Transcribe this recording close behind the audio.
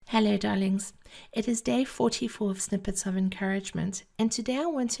Hello darlings, it is day 44 of Snippets of Encouragement, and today I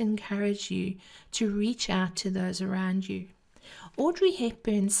want to encourage you to reach out to those around you. Audrey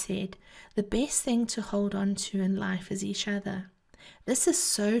Hepburn said, "The best thing to hold on to in life is each other." This is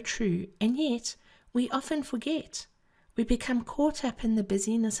so true, and yet we often forget. We become caught up in the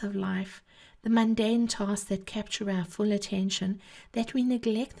busyness of life, the mundane tasks that capture our full attention, that we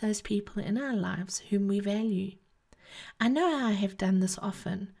neglect those people in our lives whom we value. I know I have done this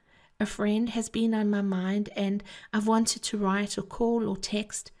often. A friend has been on my mind and I've wanted to write or call or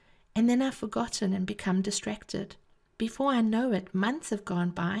text, and then I've forgotten and become distracted. Before I know it, months have gone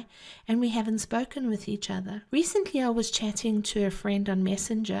by and we haven't spoken with each other. Recently I was chatting to a friend on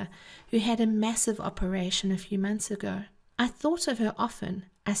Messenger who had a massive operation a few months ago. I thought of her often.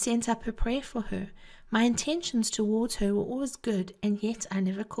 I sent up a prayer for her. My intentions towards her were always good, and yet I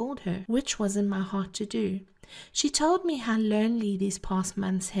never called her, which was in my heart to do. She told me how lonely these past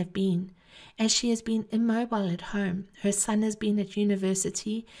months have been, as she has been immobile at home. Her son has been at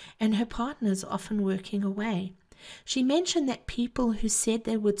university and her partner is often working away. She mentioned that people who said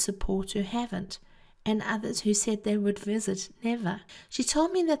they would support her haven't, and others who said they would visit never. She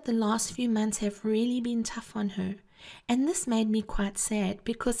told me that the last few months have really been tough on her, and this made me quite sad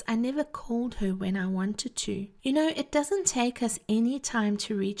because I never called her when I wanted to. You know, it doesn't take us any time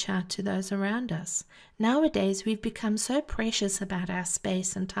to reach out to those around us. Nowadays, we've become so precious about our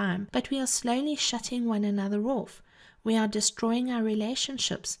space and time, but we are slowly shutting one another off. We are destroying our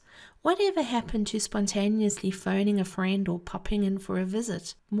relationships. Whatever happened to spontaneously phoning a friend or popping in for a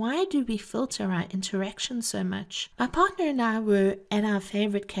visit? Why do we filter our interactions so much? My partner and I were at our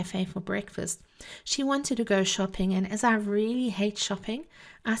favorite cafe for breakfast. She wanted to go shopping, and as I really hate shopping,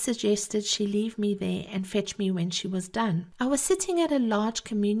 I suggested she leave me there and fetch me when she was done. I was sitting at a large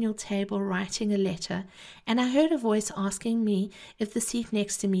communal table writing a letter, and I heard a voice asking me if the seat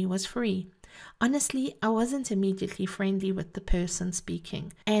next to me was free. Honestly, I wasn't immediately friendly with the person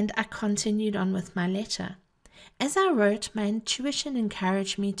speaking, and I continued on with my letter. As I wrote, my intuition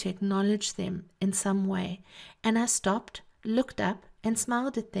encouraged me to acknowledge them in some way, and I stopped, looked up, and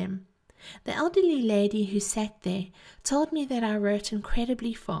smiled at them. The elderly lady who sat there told me that I wrote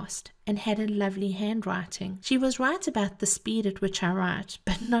incredibly fast and had a lovely handwriting. She was right about the speed at which I write,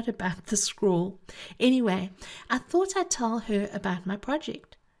 but not about the scrawl. Anyway, I thought I'd tell her about my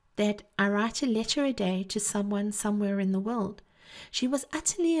project, that I write a letter a day to someone somewhere in the world. She was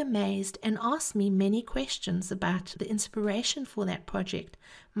utterly amazed and asked me many questions about the inspiration for that project,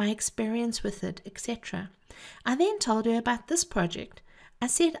 my experience with it, etc. I then told her about this project. I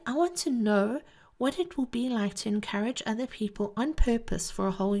said, I want to know what it will be like to encourage other people on purpose for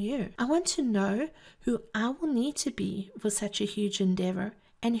a whole year. I want to know who I will need to be for such a huge endeavor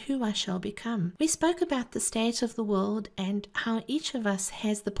and who I shall become. We spoke about the state of the world and how each of us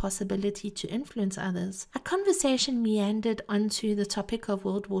has the possibility to influence others. Our conversation meandered onto the topic of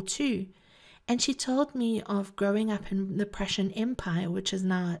World War II, and she told me of growing up in the Prussian Empire, which is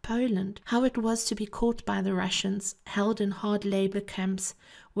now Poland, how it was to be caught by the Russians, held in hard labor camps,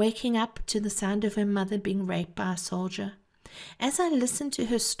 waking up to the sound of her mother being raped by a soldier. As I listened to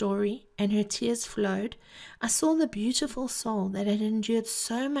her story and her tears flowed, I saw the beautiful soul that had endured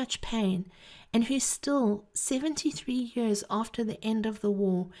so much pain and who still, 73 years after the end of the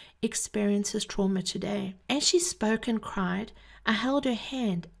war, experiences trauma today. As she spoke and cried, I held her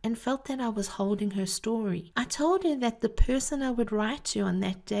hand and felt that I was holding her story. I told her that the person I would write to on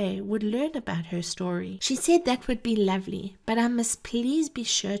that day would learn about her story. She said that would be lovely, but I must please be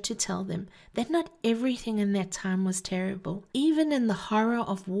sure to tell them that not everything in that time was terrible. Even in the horror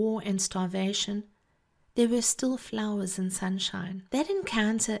of war and starvation, there were still flowers and sunshine. That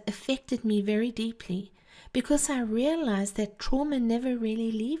encounter affected me very deeply because I realized that trauma never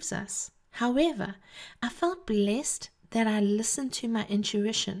really leaves us. However, I felt blessed that I listened to my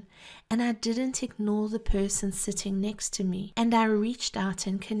intuition and I didn't ignore the person sitting next to me, and I reached out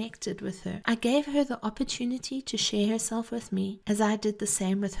and connected with her. I gave her the opportunity to share herself with me as I did the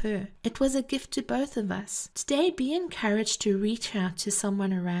same with her. It was a gift to both of us. Today, be encouraged to reach out to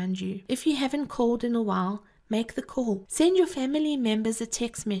someone around you. If you haven't called in a while, make the call. Send your family members a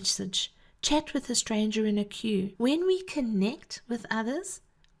text message. Chat with a stranger in a queue. When we connect with others,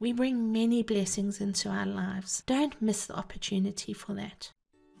 we bring many blessings into our lives. Don't miss the opportunity for that.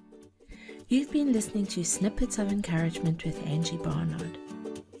 You've been listening to Snippets of Encouragement with Angie Barnard.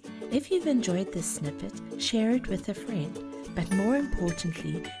 If you've enjoyed this snippet, share it with a friend. But more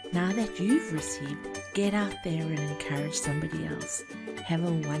importantly, now that you've received, get out there and encourage somebody else. Have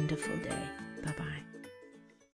a wonderful day.